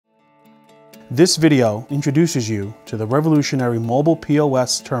This video introduces you to the revolutionary mobile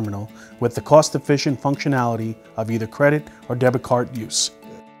POS terminal with the cost-efficient functionality of either credit or debit card use.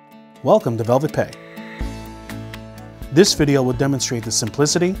 Welcome to Velvet Pay. This video will demonstrate the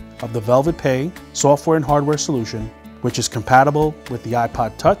simplicity of the Velvet Pay software and hardware solution, which is compatible with the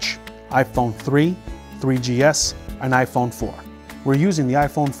iPod Touch, iPhone 3, 3GS, and iPhone 4. We're using the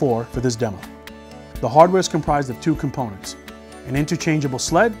iPhone 4 for this demo. The hardware is comprised of two components: an interchangeable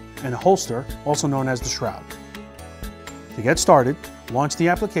sled and a holster, also known as the shroud. To get started, launch the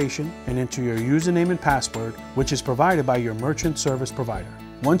application and enter your username and password, which is provided by your merchant service provider.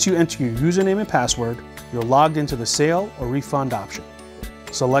 Once you enter your username and password, you're logged into the sale or refund option.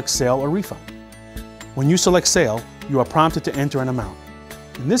 Select sale or refund. When you select sale, you are prompted to enter an amount.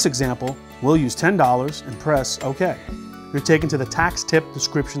 In this example, we'll use $10 and press OK. You're taken to the tax tip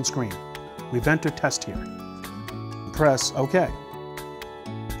description screen. We've entered test here. Press OK.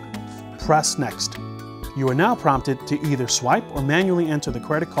 Press Next. You are now prompted to either swipe or manually enter the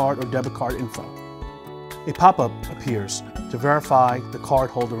credit card or debit card info. A pop-up appears to verify the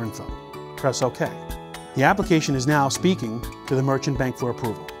cardholder info. Press OK. The application is now speaking to the merchant bank for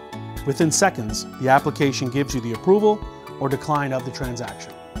approval. Within seconds, the application gives you the approval or decline of the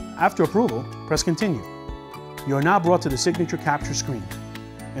transaction. After approval, press Continue. You are now brought to the signature capture screen,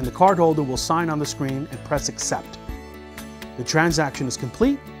 and the cardholder will sign on the screen and press Accept. The transaction is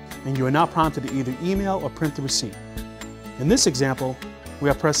complete, and you are now prompted to either email or print the receipt. In this example, we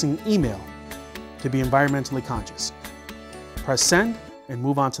are pressing Email to be environmentally conscious. Press Send and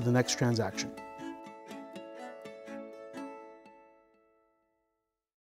move on to the next transaction.